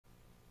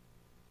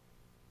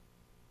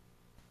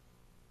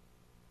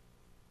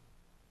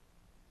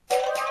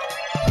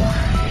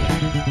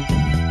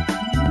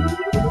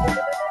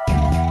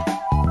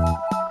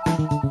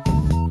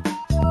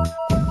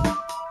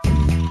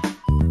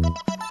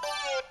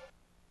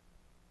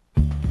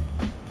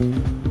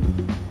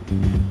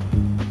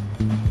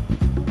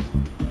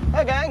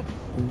Hey, gang.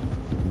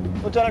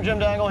 Lieutenant Jim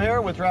Dangle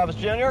here with Travis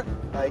Jr.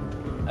 Hey.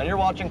 And you're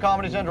watching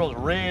Comedy Central's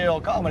Real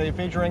Comedy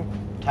featuring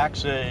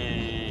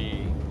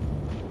Taxi.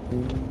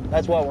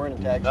 That's why we're in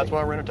a taxi. That's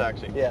why we're in a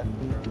taxi. Yeah.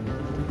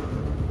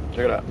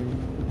 Check it out.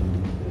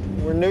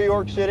 We're in New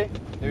York City.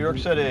 New York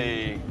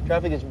City.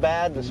 Traffic is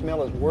bad. The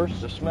smell is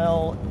worse. The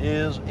smell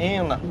is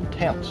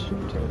intense.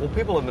 Well,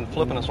 people have been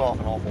flipping us off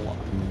an awful lot.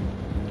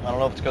 I don't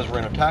know if it's because we're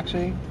in a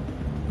taxi.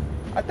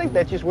 I think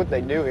that's just what they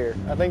do here.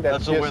 I think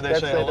that's the way they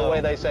say hello. The way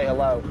they say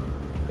hello.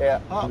 Yeah.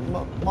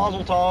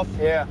 Mazel tov.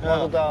 Yeah,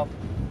 mazel tov.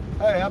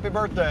 Hey, happy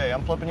birthday.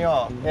 I'm flipping you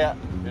off. Yeah.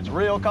 It's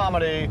Real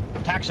Comedy,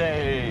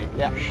 Taxi.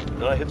 Yeah.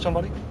 Did I hit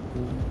somebody?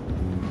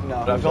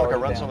 No. I feel like I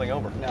ran something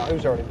over. No, he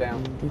was already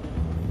down.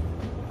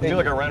 I feel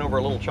like I ran over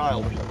a little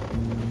child or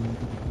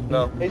something.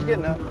 No. He's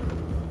getting up.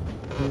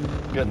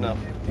 Getting up.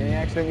 Any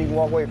accident you can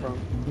walk away from.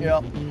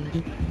 Yep.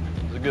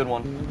 It's a good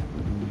one.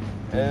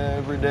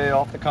 Every day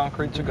off the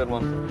concrete's a good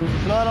one.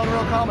 Tonight on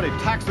Real Comedy,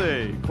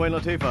 Taxi, Queen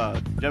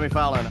Latifah, Jimmy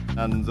Fallon,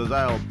 and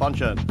Giselle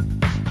Bundchen.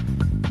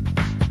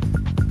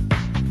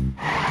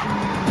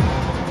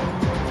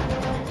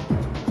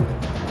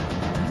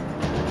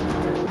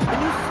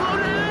 Can you slow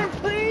down,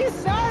 please?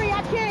 Sorry,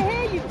 I can't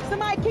hear you.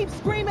 Somebody keeps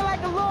screaming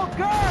like a little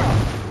girl.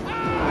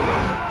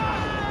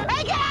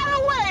 Hey, get out of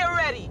the way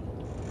already!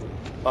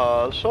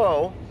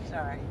 So...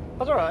 Sorry.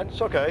 That's all right.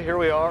 It's okay. Here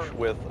we are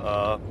with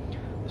the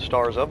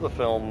stars of the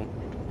film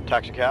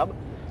Taxi Cab,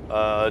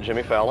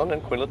 Jimmy Fallon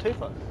and Queen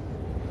Latifah.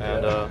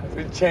 And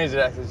we changed it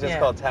actually. It's just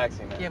called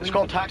Taxi now. Yeah, it's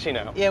called Taxi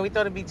now. Yeah, we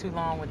thought it'd be too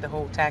long with the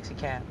whole taxi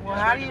cab. Well,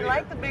 how do you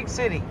like the big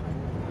city?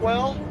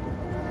 Well,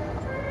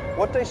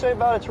 What they say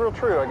about it's real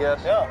true, I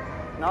guess. yeah,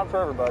 Not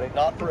for everybody.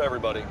 not for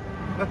everybody.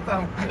 That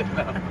sounds good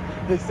enough.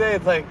 They say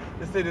it's like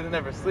the city that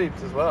never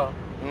sleeps as well.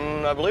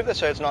 I believe they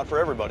say it's not for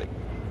everybody.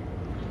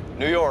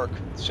 New York,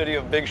 city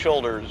of big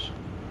shoulders,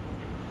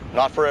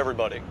 not for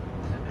everybody.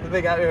 The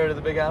big out here to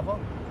the Big Apple?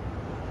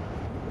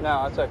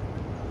 No, it's like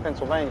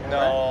Pennsylvania.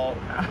 No.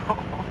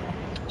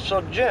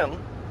 So, Jim,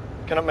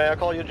 may I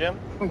call you Jim?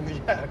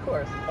 Yeah, of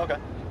course. Okay.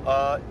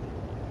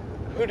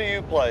 Who do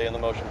you play in the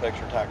motion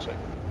picture Taxi?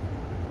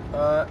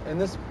 In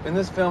this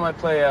film, I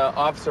play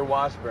Officer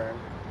Washburn.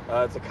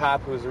 It's a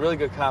cop who's a really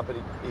good cop, but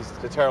he's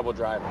a terrible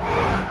driver.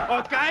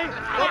 Okay.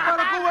 What part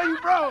of Cuba are you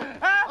from?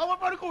 Oh, what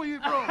part of Cuba are you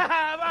from?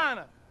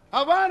 Havana.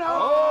 Havana.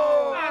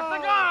 Oh.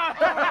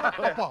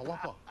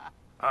 What part?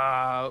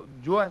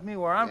 You asked me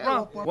where I'm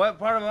from. What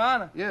part of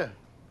Havana? Yeah.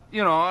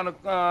 You know, on the,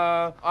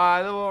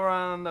 I live over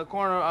on the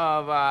corner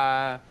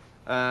of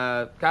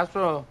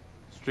Castro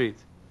Street.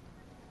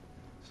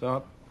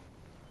 So.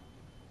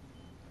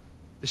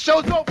 The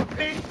show's over,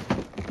 Pete.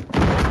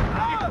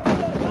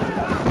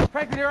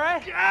 Franklin, you all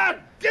right? God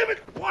damn it!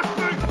 What's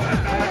my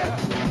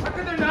How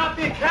could there not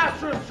be a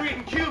Castro Street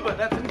in Cuba?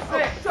 That's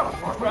insane. shut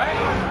up,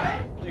 Right?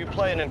 You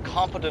play an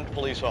incompetent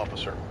police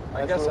officer.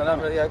 I guess I'm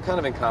not really, kind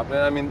of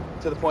incompetent. I mean,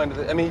 to the point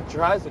that, he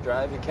tries to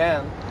drive, he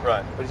can,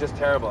 Right. but he's just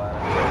terrible at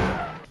it.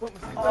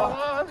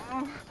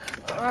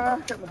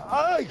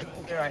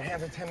 Here, I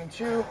hands at 10 and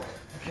 2.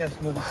 Okay,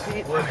 let's move the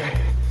seat. Okay.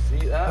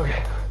 Seat up.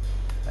 Okay.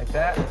 Like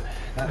that.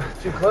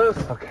 Too close.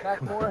 Okay.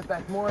 Back more.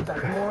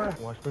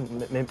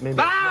 Washburn, maybe.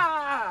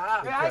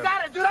 I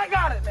got it, dude. I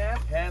got it, man.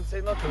 Hand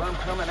signal till I'm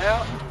coming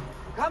out.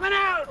 Coming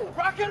out!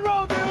 Rock and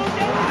roll, dude! Get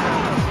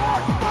out!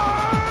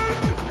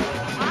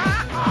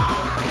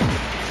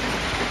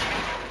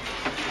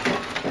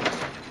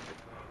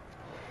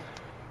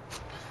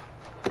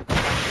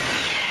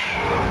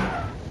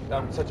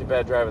 I'm such a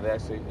bad driver, they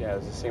actually,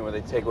 there's a scene where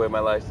they take away my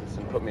license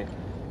and put me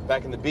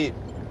back in the beat.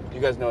 You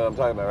guys know what I'm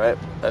talking about, right?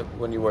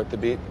 When you work the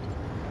beat.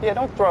 Yeah,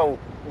 don't throw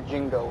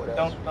jingo at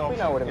us. Don't. We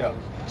know what it means.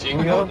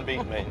 You know what the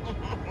beat means.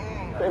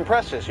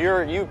 Impress us.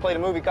 You played a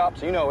movie cop,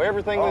 so you know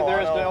everything that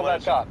there is to know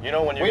about cop. You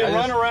know when you we guys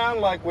run around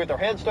like with our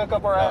heads stuck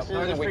up our asses,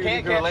 and we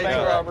can't catch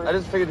bank robbers. I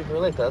just figured you could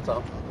relate, that's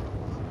all.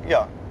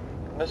 Yeah,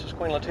 Mrs.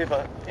 Queen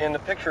Latifah, in the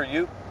picture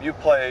you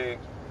play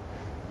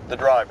the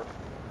driver.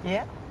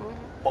 Yeah.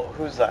 Well,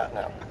 who's that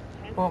now?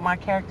 Well, my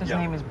character's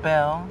name is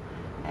Belle,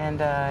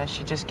 and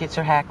she just gets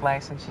her hack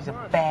license. She's a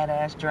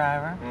badass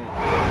driver.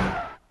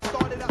 Oh,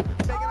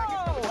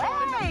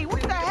 hey,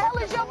 what the hell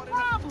is your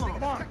problem?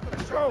 Come on,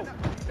 let's go.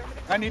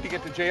 I need to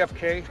get to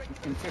JFK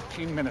in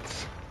 15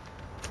 minutes.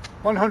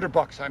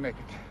 $100, I make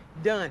it.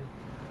 Done.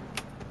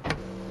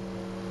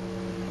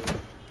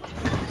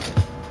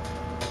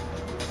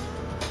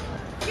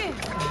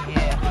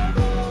 Yeah.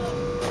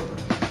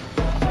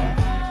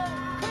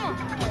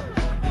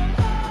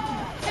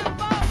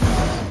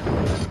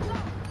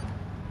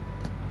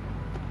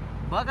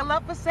 Buckle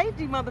up for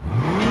safety,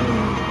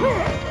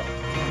 motherfucker.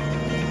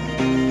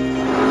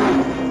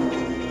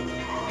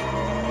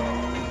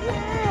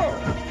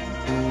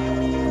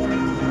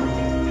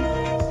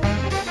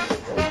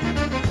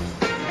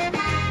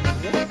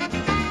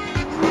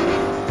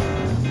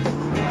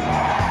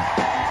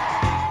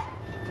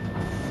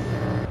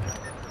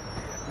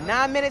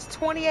 9 minutes,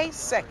 28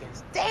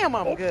 seconds. Damn,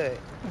 I'm good.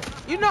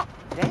 You know,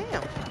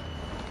 damn.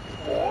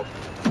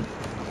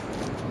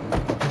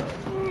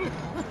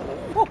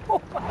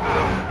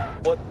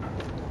 What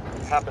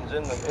happens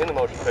in the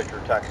motion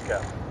picture taxi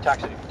cab?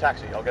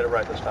 Taxi. I'll get it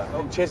right this time.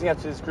 I'm chasing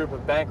after this group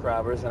of bank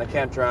robbers, and I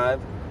can't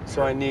drive,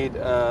 so I need,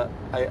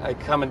 I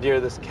commandeer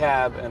this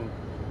cab, and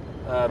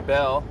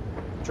Belle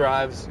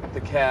drives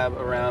the cab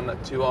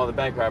around to all the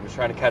bank robbers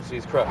trying to catch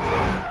these crooks.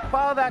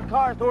 Follow that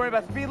car. Don't worry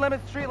about speed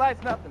limits, street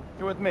lights, nothing.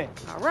 You're with me.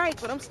 All right,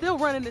 but I'm still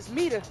running this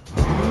meter.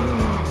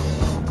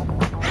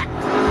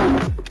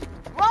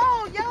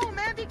 Whoa, yo,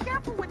 man, be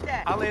careful with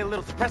that. I'll lay a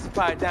little suppressor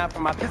fire down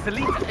for my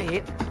pistolita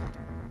hit.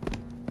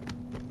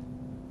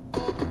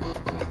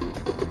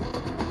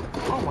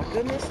 Oh, my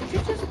goodness. Did you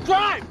just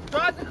drive?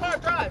 Drive the car,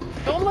 drive.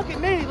 Don't look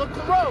at me. Look at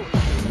the road.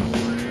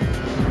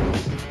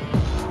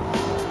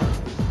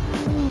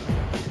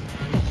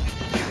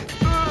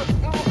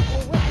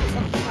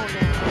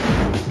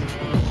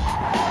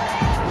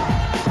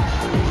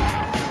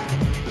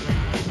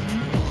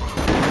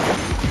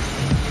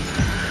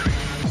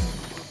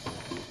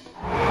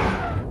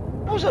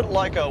 What was it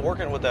like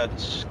working with that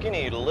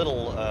skinny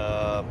little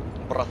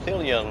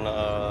Brazilian?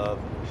 I'm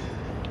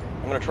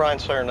going to try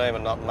and say her name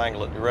and not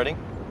mangle it. You ready?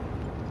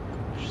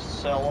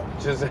 Giselle.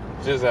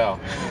 Giselle.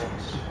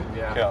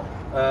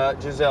 Yeah.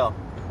 Giselle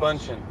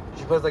Bundchen.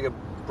 She plays like a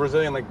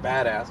Brazilian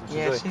badass.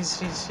 Yeah, really,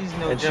 she's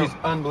no and joke. she's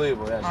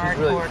unbelievable. Yeah, she's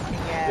Hardcore, really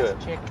kick-ass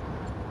good. chick.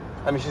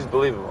 I mean, she's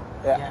believable.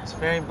 Yeah, it's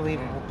very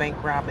believable.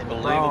 Bank robbing.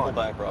 Believable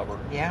bank robber.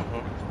 Yeah.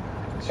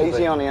 Mm-hmm.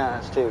 Easy on the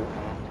eyes, too.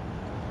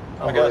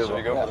 I guess so.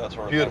 You go for that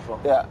sort of Beautiful.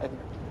 Yeah. thing.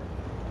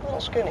 A little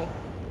skinny.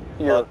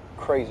 You're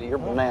crazy. You're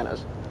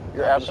bananas.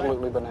 You're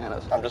absolutely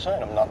bananas. I'm just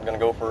saying, I'm not going to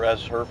go for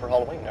her for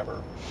Halloween,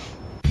 never.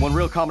 When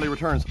real comedy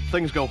returns,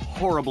 things go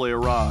horribly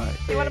awry.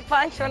 You want to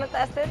punch? You want to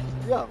test it?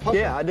 Yeah, punch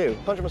him. I do.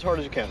 Punch him as hard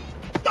as you can.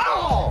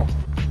 Oh!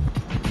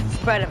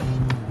 Spread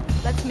him.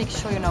 Let's make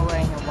sure you're not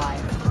wearing your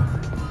wire.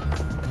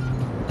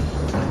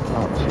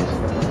 Oh, jeez.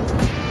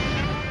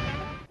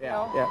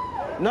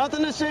 Yeah.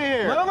 Nothing to see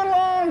here. Moving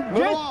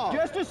along.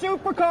 Just a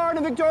supercar and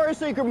a Victoria's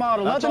Secret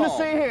model. That's Nothing all.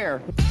 to see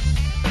here.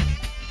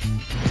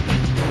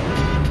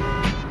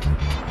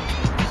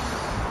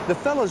 The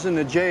fellas in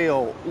the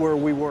jail where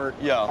we work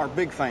are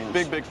big fans.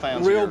 Big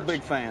fans. Real of yours.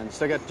 big fans.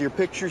 They got your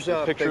pictures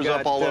up. Pictures they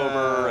got, up all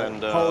over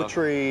and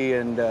poetry,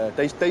 and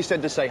they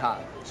said to say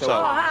hi. So,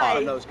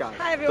 hi. those guys.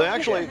 Hi,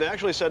 everyone. They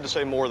actually said to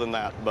say more than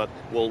that, but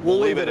we'll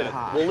leave it at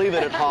high. We'll leave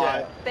it at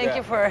high. Thank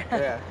you for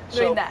So,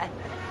 doing that.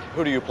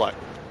 Who do you play?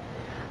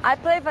 I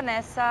play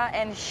Vanessa,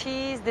 and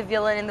she's the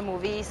villain in the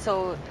movie.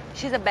 So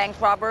she's a bank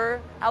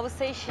robber. I would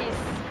say she's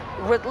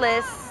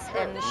ruthless,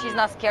 and she's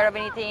not scared of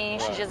anything.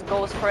 She just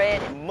goes for it.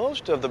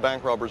 Most of the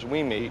bank robbers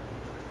we meet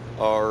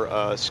are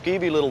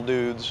skeevy little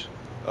dudes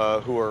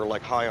who are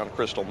like high on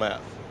crystal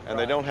meth, and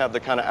they don't have the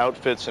kind of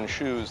outfits and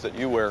shoes that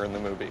you wear in the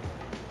movie.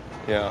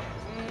 Yeah.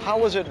 How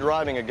was it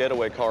driving a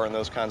getaway car in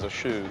those kinds of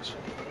shoes?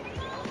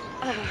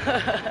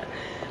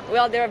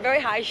 Well, they're very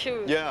high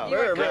shoes. Yeah, You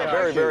were kind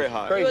of- very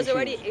high.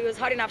 It was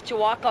hard enough to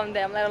walk on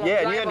them, let alone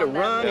Yeah, drive you had to on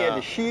them. run, you had Yeah.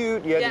 to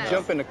shoot, you had Yes. to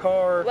jump in the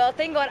car. Well,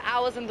 thank God I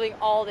wasn't doing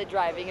all the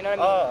driving, you know what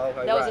I mean? Oh,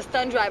 okay, that was a right.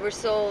 stunt driver,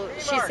 so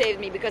she saved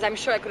me because I'm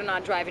sure I could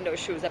not drive in those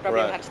shoes. I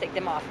probably would have to take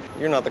them off.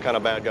 You're not the kind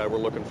of bad guy we're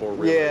looking for,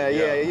 really.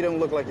 Yeah, you don't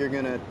look like you're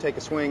gonna take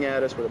a swing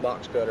at us with a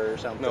box cutter or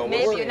something. No,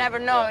 Maybe, we're- you never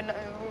know.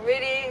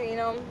 Really, you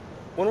know.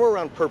 When we're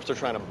around perps, they're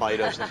trying to bite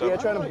us and stuff. Yeah,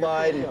 trying to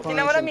bite and punch. You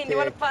know what I and mean? You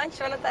want to kick. punch?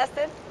 You want to test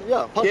it?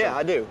 Yeah, punch him.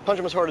 I do. Punch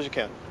him as hard as you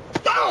can.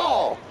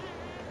 Oh!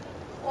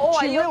 Oh,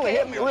 She are you really okay?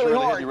 hit me really She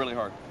hard. hit you really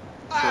hard.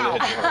 She really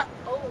hit you hard.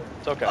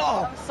 It's okay.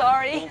 Oh. I'm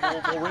sorry.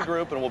 We'll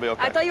regroup and we'll be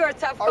okay. I thought you were a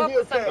tough Are cop you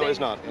or okay? something. No, it's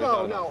not. It's No,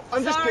 not. no,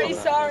 I'm just Sorry, kidding.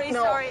 sorry,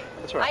 No. sorry.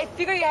 That's right. I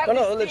figure you have No,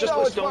 this no, thing. just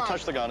No, it's don't fine.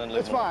 touch the gun and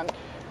leave It's him alone.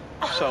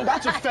 fine. So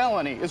That's a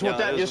felony, is what Yeah,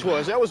 that it just is.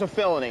 was. That was a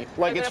felony.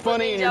 Like, You're it's gonna put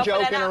me funny in and you're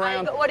jail for joking that.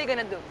 around. What are you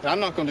gonna do?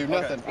 I'm not gonna do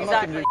nothing. I'm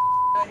not Exactly. gonna do.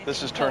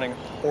 this is turning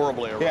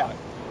horribly awry.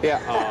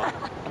 Yeah.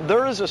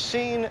 There is a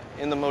scene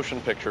in the motion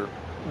picture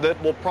that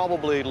will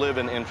probably live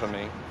in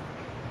infamy.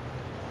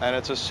 And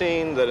it's a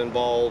scene that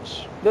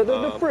involves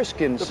The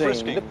frisking the scene,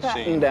 frisking the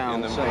patting scene down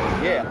in the scene.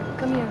 movie. Yeah.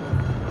 Come here.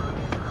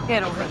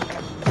 Get over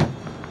here.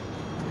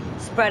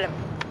 Spread him.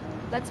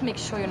 Let's make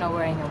sure you're not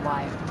wearing a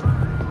wire.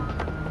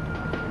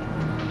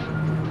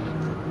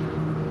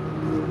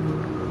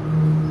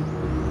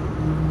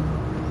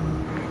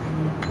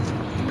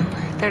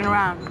 Turn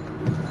around.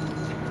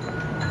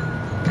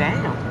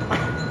 Damn.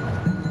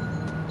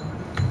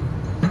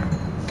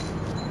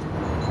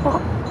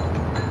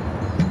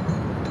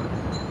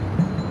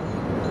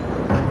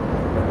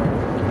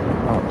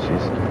 Oh,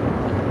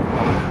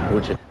 jeez.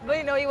 Would you? But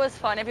you know, it was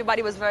fun.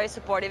 Everybody was very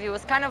supportive. It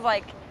was kind of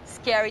like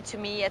scary to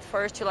me at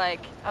first to like,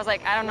 I was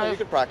like, I don't know. You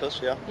could practice,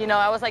 yeah. You know,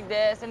 I was like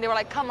this, and they were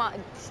like, come on.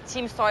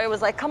 Team Story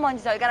was like, come on,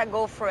 Giselle, you gotta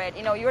go for it.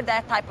 You know, you're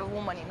that type of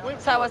woman, you know.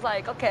 So I was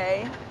like,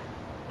 okay.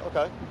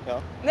 Okay,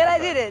 yeah. Then I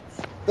did it.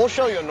 We'll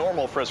show you a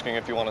normal frisking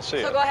if you want to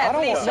see So it. go ahead, I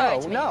don't please want show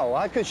it to me. no.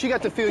 I could. She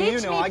got to feel you.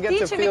 Teach Know. me, I get to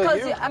teach me feel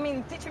because you. I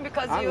mean, teach me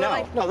because I you know.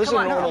 like. No, this come is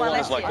on, normal come on,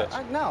 ones let's like see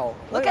it. this. No.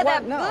 Look Wait, at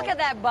that. what? No. Look at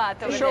that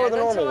butt over Show her there. the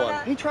Don't you normal wanna-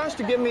 one. He tries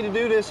to get me to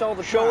do this all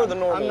the time. Show her the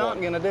normal I'm not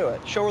one. going to do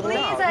it. Show her the Please,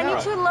 normal I one.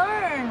 need to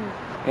learn.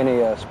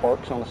 Any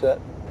sparks on the set?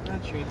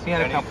 Not true. He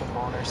had a couple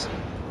boners.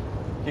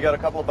 You got a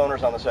couple of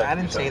boners on the set. I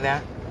didn't say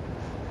that.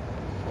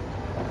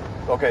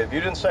 Okay, if you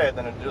didn't say it,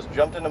 then it just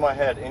jumped into my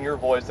head in your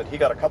voice that he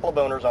got a couple of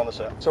boners on the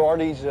set. So are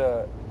these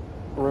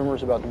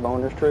rumors about the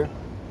boners true?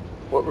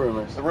 What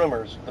rumors? The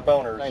rumors, the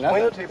boners. Ain't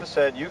Queen nothing. Latifah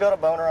said you got a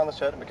boner on the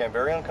set and became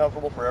very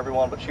uncomfortable for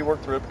everyone, but she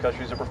worked through it because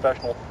she's a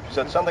professional. She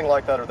said something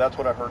like that, or that's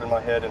what I heard in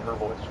my head in her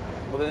voice.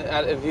 Well,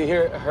 then, if you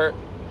hear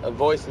a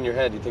voice in your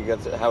head, do you think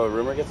that's how a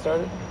rumor gets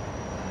started?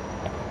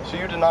 So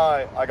you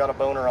deny I got a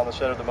boner on the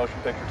set of the motion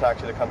picture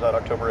Taxi that comes out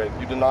October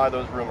 8th. You deny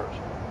those rumors.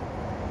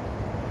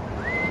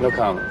 No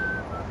comment.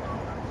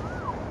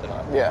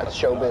 Deny. Yeah, it's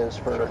showbiz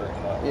for.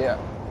 Showbiz, no. Yeah.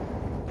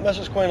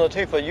 Mrs. Queen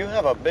Latifah, you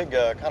have a big,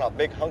 kind of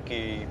big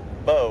hunky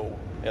beau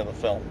in the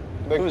film.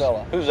 Big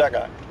fella. Who's that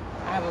guy?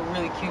 I have a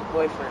really cute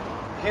boyfriend.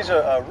 He's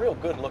a real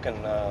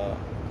good-looking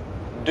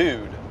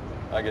dude,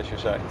 I guess you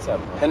say. What's up?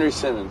 Henry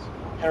Simmons.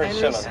 Henry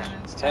Simmons.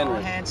 Tall,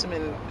 Henry. handsome,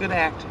 and good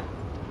actor.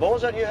 What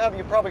was that you have?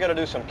 You probably got to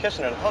do some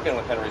kissing and hugging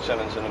with Henry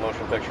Simmons in the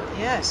motion picture.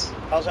 Yes,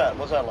 How's that?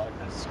 What's that like?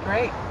 that's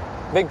great.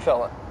 Big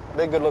fella.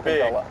 Big good-looking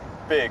Big, fella.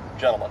 big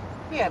gentleman.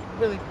 Yeah,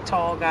 really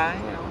tall guy.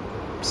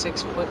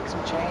 6 foot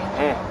some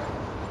change.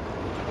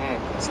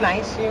 It's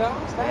nice, It's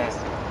nice.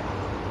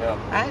 Yeah.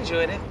 I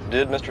enjoyed it.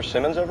 Did Mr.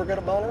 Simmons ever get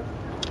a boner?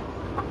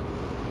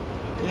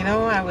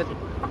 I would.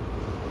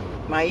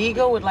 My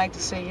ego would like to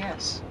say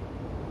yes.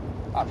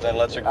 Then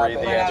let's agree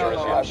the bet. answer I is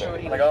don't know. I'm yes. sure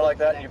he On a would guy go like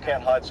for that, that you guy.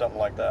 can't hide something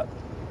like that.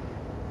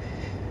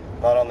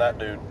 Not on that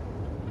dude.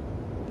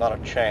 Not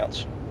a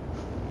chance.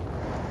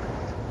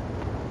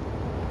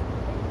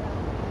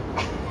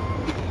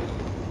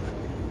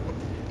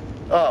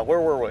 Where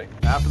were we?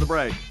 After the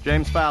break,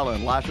 James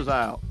Fallon lashes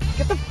out.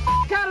 Get the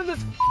out of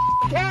this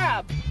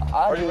cab!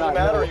 Are you really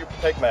mad or are you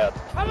fake mad?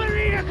 I'm gonna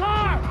need a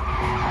car!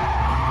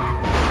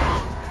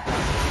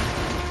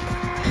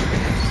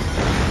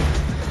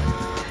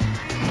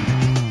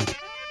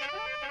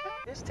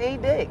 This Tay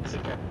Diggs.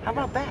 How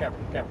about that?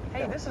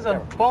 Hey, this is a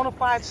bona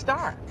fide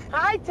star.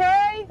 Hi,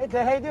 Tay. Hey,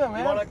 Tay, how you doing, man?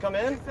 You want to come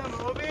in?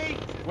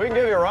 We can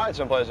give you a ride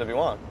someplace if you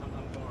want.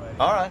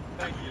 All right.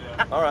 Thank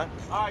you. All right.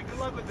 All right, good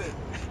luck with this.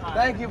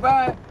 Thank you,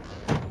 bye.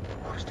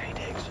 Who's Tay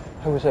Diggs?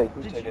 Who was he?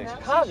 Who's Did Tay you Diggs? not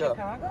see Chicago.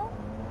 Chicago?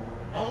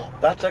 Oh,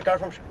 that's that guy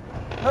from...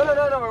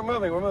 No, we're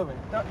moving.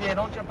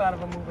 Don't jump out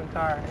of a moving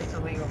car. It's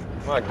illegal.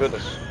 My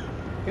goodness.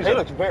 He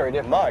looks very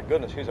different. My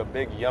goodness, he's a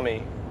big, yummy...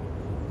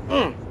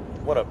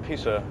 What a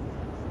piece of...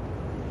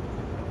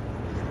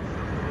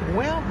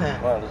 Well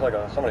then. Wow, it's like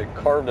somebody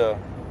carved a...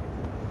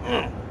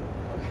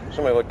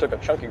 Somebody like took a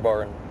chunky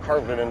bar and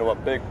carved it into a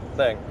big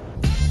thing.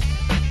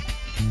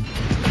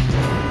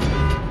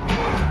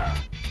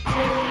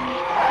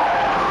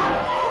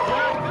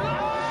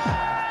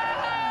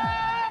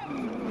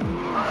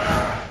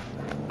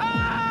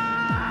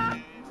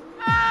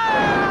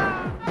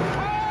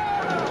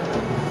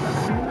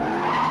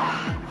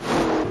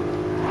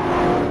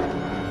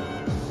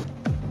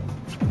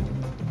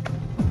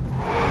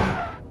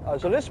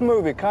 So this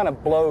movie kind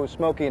of blows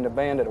Smokey and the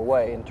Bandit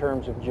away in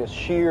terms of just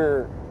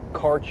sheer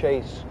car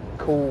chase,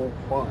 cool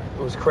fun.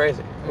 It was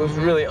crazy. It was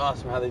really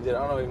awesome how they did it.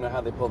 I don't even know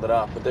how they pulled it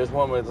off, but there's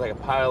one where it's like a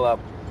pile up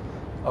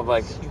of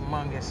like It's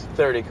humongous.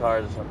 30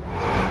 cars or something.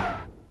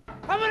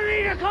 I'm gonna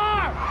need a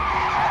car!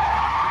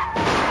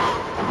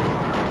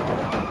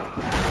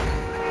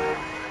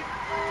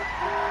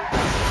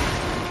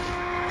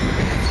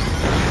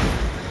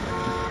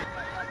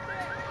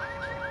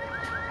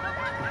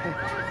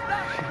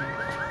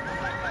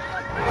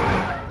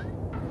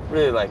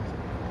 Really like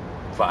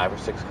 5 or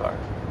 6 cars.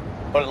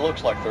 But it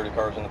looks like 30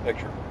 cars in the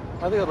picture.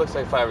 I think it looks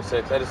like 5 or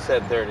 6. I just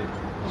said 30.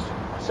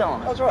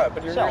 Selling it. That's right,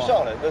 but you're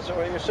selling it. That's,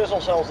 your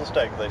sizzle sells the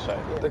steak, they say.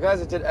 The guys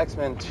that did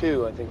X-Men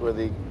 2, I think, were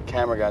the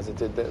camera guys that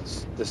did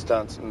the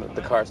stunts and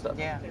the car stuff.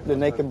 Yeah. The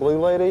naked blue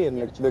lady and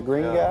the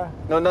green guy.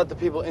 No, not the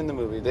people in the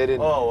movie. They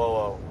didn't.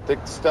 Oh. The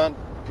stunt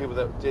people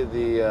that did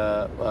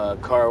the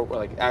car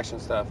like action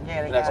stuff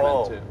Yeah, they in got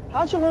X-Men it. 2.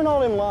 How'd you learn all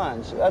them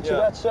lines? That's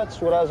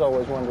what I was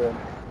always wondering.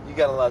 You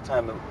got a lot of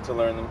time to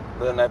learn them.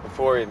 The night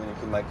before, even you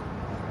can like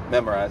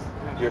memorize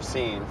your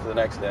scene for the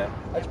next day.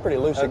 That's pretty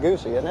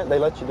loosey-goosey, isn't it? They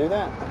let you do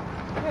that?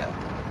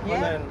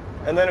 Yeah.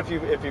 And then if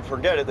you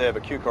forget it, they have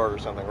a cue card or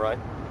something, right?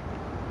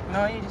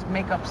 No, you just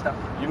make up stuff.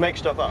 You make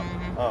stuff up.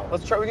 Mhm. Oh.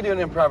 Let's try. We can do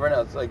an improv right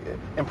now. It's like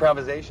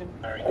improvisation.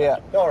 Yeah.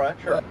 All right,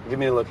 sure. Give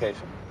me a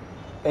location.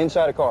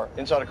 Inside a car.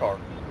 Inside a car.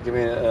 Give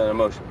me an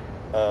emotion.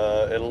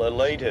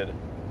 Elated.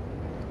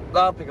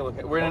 I'll pick a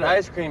location. We're in an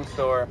ice cream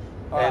store,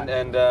 and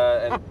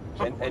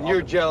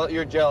you're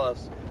You're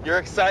jealous. You're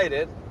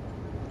excited.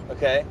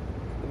 Okay.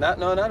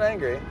 Not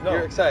angry. No.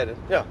 You're excited.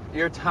 Yeah.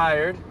 You're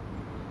tired.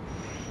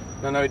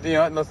 No, you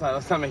know what?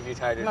 Let's not make you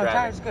tired. You're No, driving.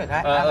 tired's good.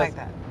 I like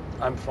that.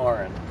 I'm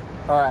foreign.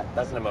 All right.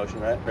 That's an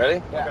emotion, right?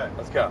 Ready? Yeah. Okay.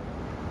 Let's go.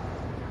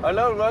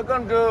 Hello,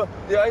 welcome to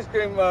the ice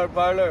cream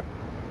parlor.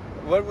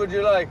 What would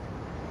you like?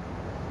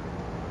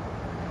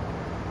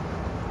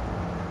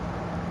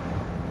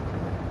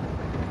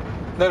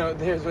 No,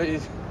 here's what you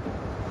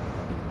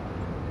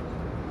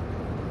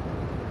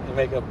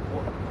make up.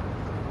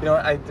 You know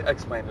what? I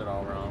explained it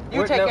all wrong.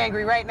 You take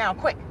angry right now,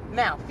 quick.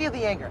 Now, feel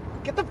the anger.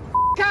 Get the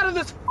out of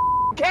this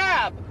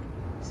cab.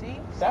 See?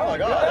 Oh my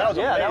God, that was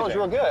amazing. that was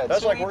real good.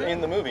 That's like we're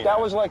in the movie. That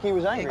now. was like he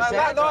was angry.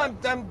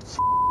 Exactly. I'm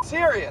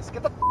serious.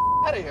 Get the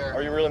out of here.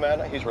 Are you really mad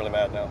now? He's really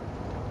mad now.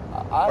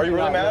 I Are you do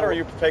really not mad know. or are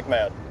you fake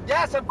mad?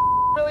 Yes, I'm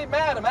really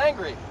mad. I'm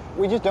angry.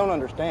 We just don't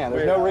understand.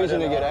 There's no reason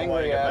to get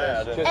angry at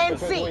us just And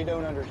because see. we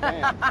don't understand.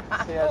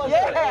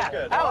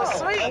 Yeah, that was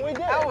sweet. And we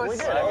did That it. was We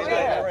did sweet. it. We did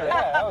it.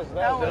 Yeah, that was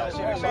That cool,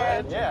 was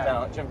man. cool,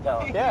 Yeah. Jim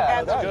Fallon.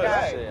 Yeah, That's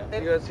that's good.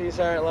 great. You guys see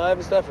Saturday Night Live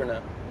and stuff or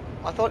no?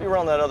 I thought you were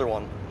on that other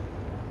one.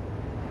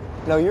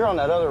 No, you're on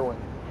that other one.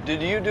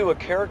 Did you do a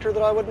character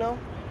that I would know?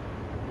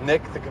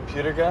 Nick, the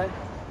computer guy?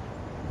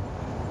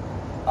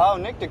 Oh,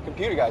 Nick the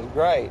computer guy's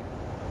great.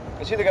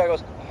 Is he the guy who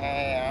goes,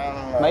 hey,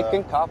 I'm...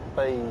 Making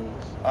copies.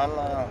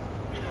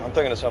 I'm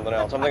thinking of something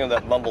else. I'm thinking of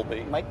that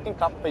bumblebee. Making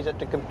copies at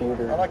the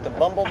computer. I like the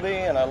bumblebee,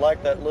 and I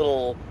like that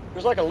little...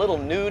 There's like a little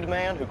nude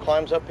man who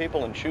climbs up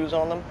people and chews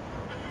on them.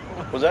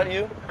 Was that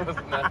you?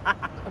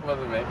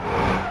 Wasn't me.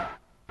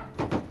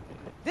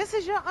 This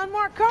is your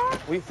unmarked car?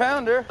 We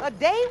found her. A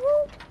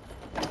Daewoo?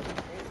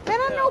 Man,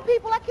 I know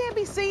people. I can't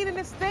be seen in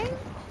this thing.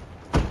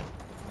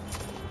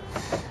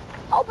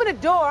 Open the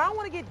door. I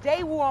want to get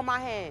Daewoo on my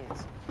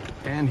hands.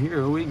 And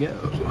here we go.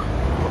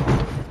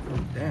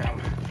 Oh, damn.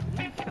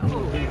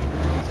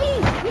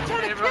 Gee, you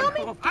trying to kill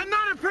me? I'm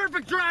not a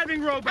perfect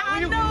driving robot. I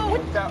know.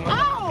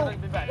 Oh,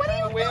 what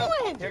are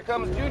you doing? Here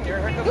comes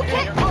Junior. Here comes You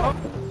Junior. can't.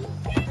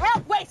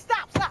 Help! Wait!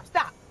 Stop!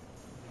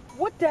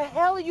 What the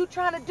hell are you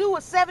trying to do? A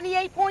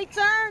 78-point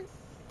turn?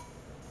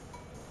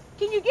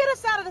 Can you get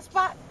us out of the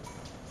spot?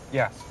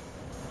 Yes.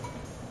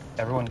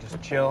 Everyone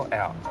just chill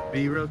out.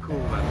 Be real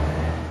cool about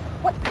it.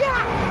 What?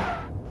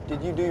 Yeah.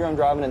 Did you do your own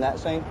driving in that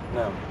scene?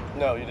 No.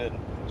 No, you didn't.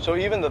 So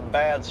even the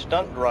bad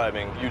stunt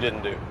driving, you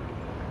didn't do?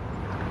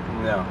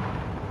 No.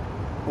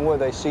 Or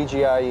they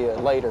CGI you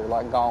later,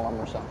 like Gollum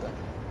or something?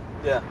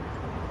 Yeah.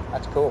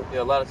 That's cool.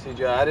 Yeah, a lot of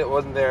CGI. I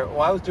wasn't there. Well,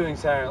 I was doing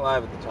Saturday Night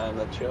Live at the time,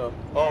 that show.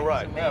 Oh,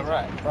 right. Yeah,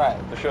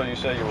 right. The show you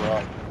say you were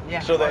on.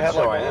 Yeah. So they have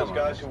So like I one of am those on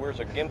guys it. who wears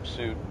a gimp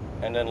suit,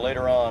 and then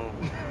later on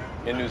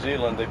in New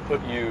Zealand they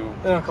put you...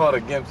 They don't call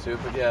it a gimp suit,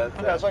 but yeah.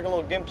 Yeah, it's like a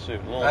little gimp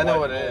suit. A little I know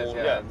white what it is,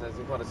 little- yeah.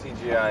 They call it a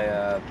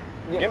CGI,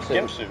 Gimp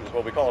suit is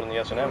what we call it in the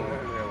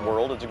S&M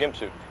world. It's a gimp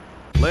suit.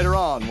 Later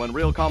on, when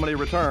real comedy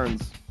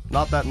returns,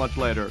 not that much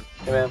later.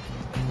 Hey, man.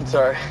 I'm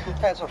sorry.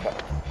 That's okay.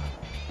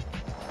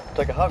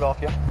 Take a hug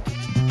off you.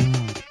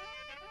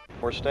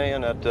 We're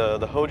staying at the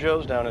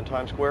Hojo's down in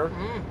Times Square.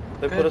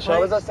 They put us What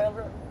up. does that stand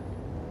for?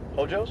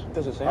 Hojo's?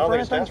 Does it I stand don't for think it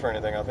anything? stands for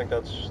anything. I think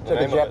that's It's the like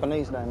a name of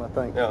Japanese name, I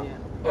think. it. Yeah.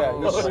 Yeah,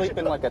 you Oh. sleep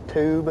in like a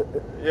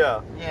tube.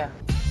 Yeah. Yeah.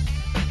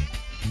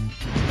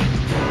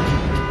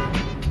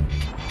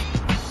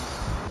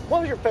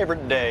 What was your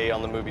favorite day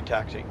on the movie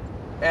Taxi?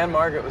 Anne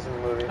Margaret was in the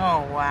movie,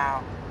 Oh,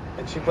 wow.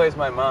 and she plays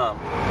my mom.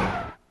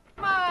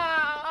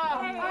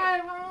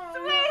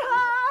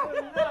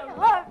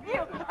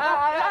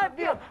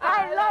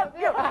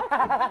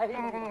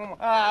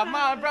 Mom,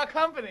 I brought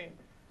company.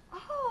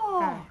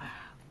 Oh,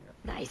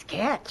 nice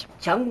catch.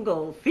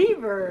 Jungle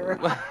fever.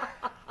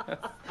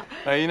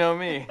 You know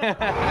me.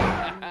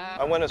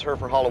 I went as her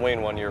for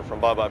Halloween one year from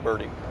Bye Bye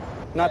Birdie.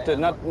 Not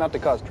to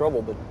cause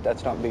trouble, but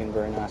that's not being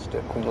very nice to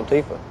Queen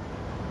Latifah.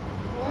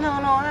 No,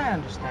 I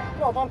understand.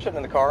 Well, if I'm sitting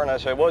in the car and I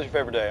say, what was your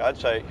favorite day? I'd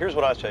say, here's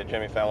what I say,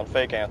 Jimmy Fallon,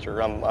 fake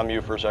answer. I'm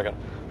you for a second.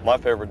 My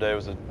favorite day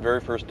was the very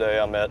first day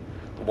I met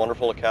the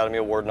wonderful Academy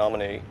Award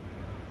nominee,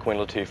 Queen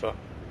Latifah.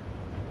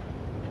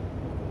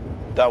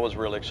 That was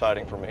really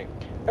exciting for me.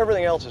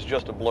 Everything else is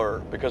just a blur,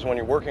 because when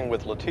you're working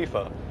with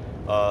Latifah,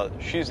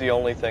 she's the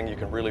only thing you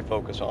can really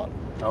focus on.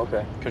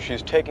 Okay. Because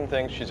she's taking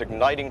things, she's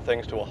igniting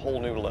things to a whole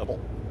new level.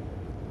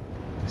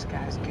 This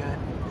guy's good.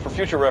 For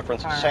future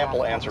reference, All right,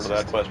 sample I'll answer to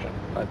that question.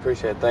 I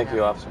appreciate it. Thank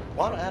you, officer. A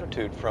lot of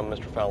attitude from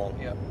Mr. Fallon.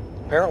 Yeah.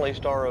 Apparently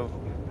star of...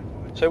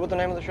 Say what the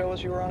name of the show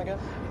was you were on again?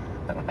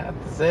 I don't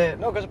have to say it.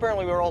 No, because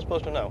apparently we were all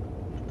supposed to know.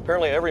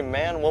 Apparently every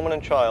man, woman,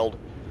 and child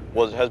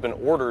has been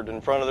ordered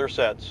in front of their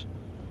sets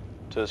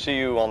to see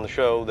you on the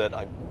show that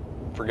I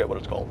forget what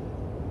it's called.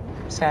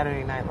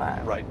 Saturday Night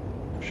Live. Right.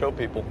 Show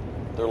people.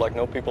 They're like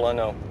no people I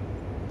know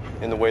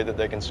in the way that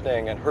they can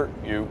sting and hurt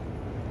you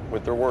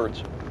with their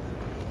words.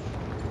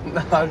 No,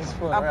 I'm just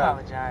fooling I around.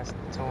 apologize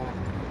to him.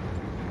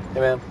 Hey,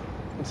 man.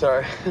 I'm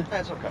sorry.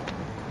 That's okay.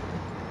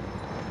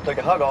 Take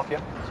a hug off you.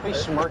 He's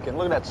smirking.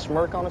 Look at that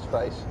smirk on his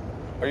face.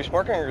 Are you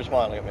smirking or are you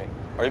smiling at me?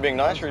 Are you being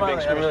nice or are you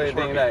being I'm really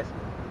being smirky? nice.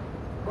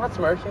 I'm not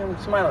smirking, I'm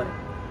smiling.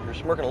 You're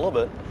smirking a little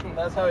bit.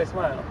 That's how I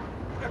smile.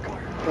 Come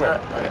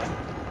here. Okay.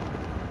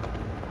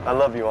 I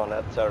love you on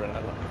that Saturday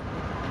Night Live.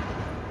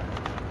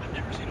 I've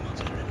never seen him on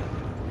Saturday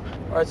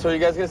Night. All right, so you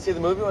guys gonna see the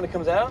movie when it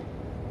comes out?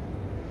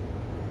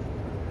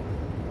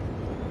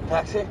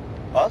 Taxi?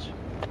 Us?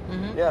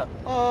 Mm-hmm. Yeah.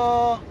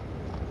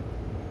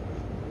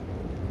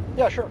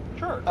 Yeah, sure.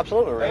 Sure.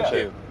 Absolutely. We're Thank gonna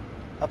see you.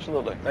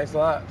 Absolutely. Thanks a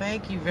lot.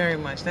 Thank you very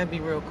much. That'd be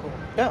real cool.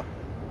 Yeah.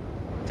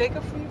 Take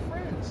her for your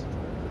friends.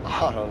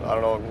 I don't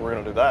know if we're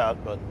gonna do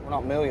that, but We're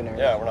not millionaires.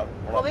 yeah, we're not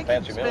Well, they can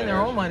fancy spend their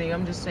own millionaires. money.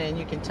 I'm just saying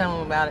you can tell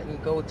them about it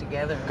and go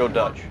together. Go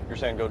Dutch. You're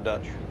saying go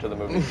Dutch to the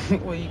movie.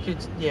 Well, you could,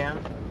 yeah.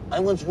 I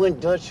once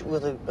went Dutch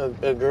with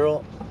a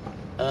girl.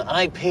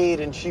 I paid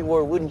and she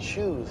wore wooden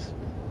shoes.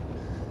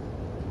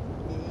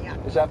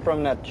 Is that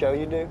from that show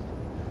you do?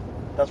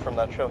 That's from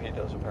that show he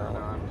does,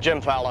 apparently.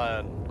 Jim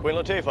Fallon, Queen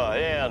Latifah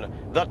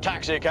in The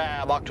Taxi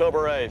Cab,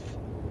 October 8th.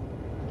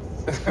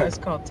 It's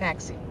called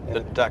Taxi. The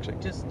Taxi.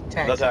 Just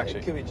Taxi. The Taxi.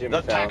 It could be Jimmy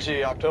The Fallon.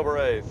 Taxi, October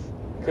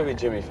 8th. Could be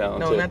Jimmy Fallon,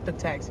 No, too. not the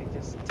Taxi,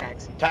 just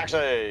Taxi.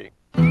 Taxi.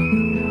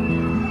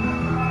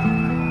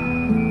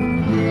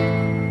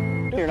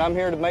 Dude, I'm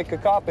here to make a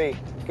copy,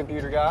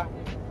 computer guy.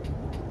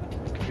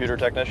 Computer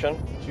technician.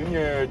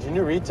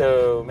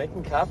 Juniorito,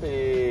 making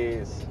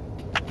copies.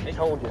 I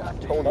told you that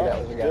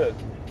was a guy. Good.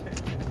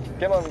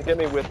 Get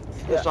me with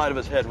the side of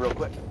his head real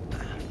quick.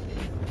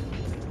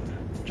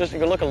 Just, you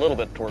can look a little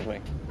bit towards me.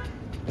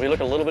 Will you look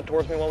a little bit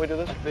towards me while we do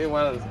this? Be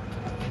one of those.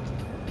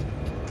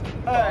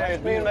 Hey,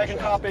 it's me making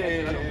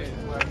copies.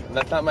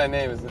 That's not my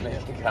name, is it?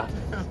 Making copies.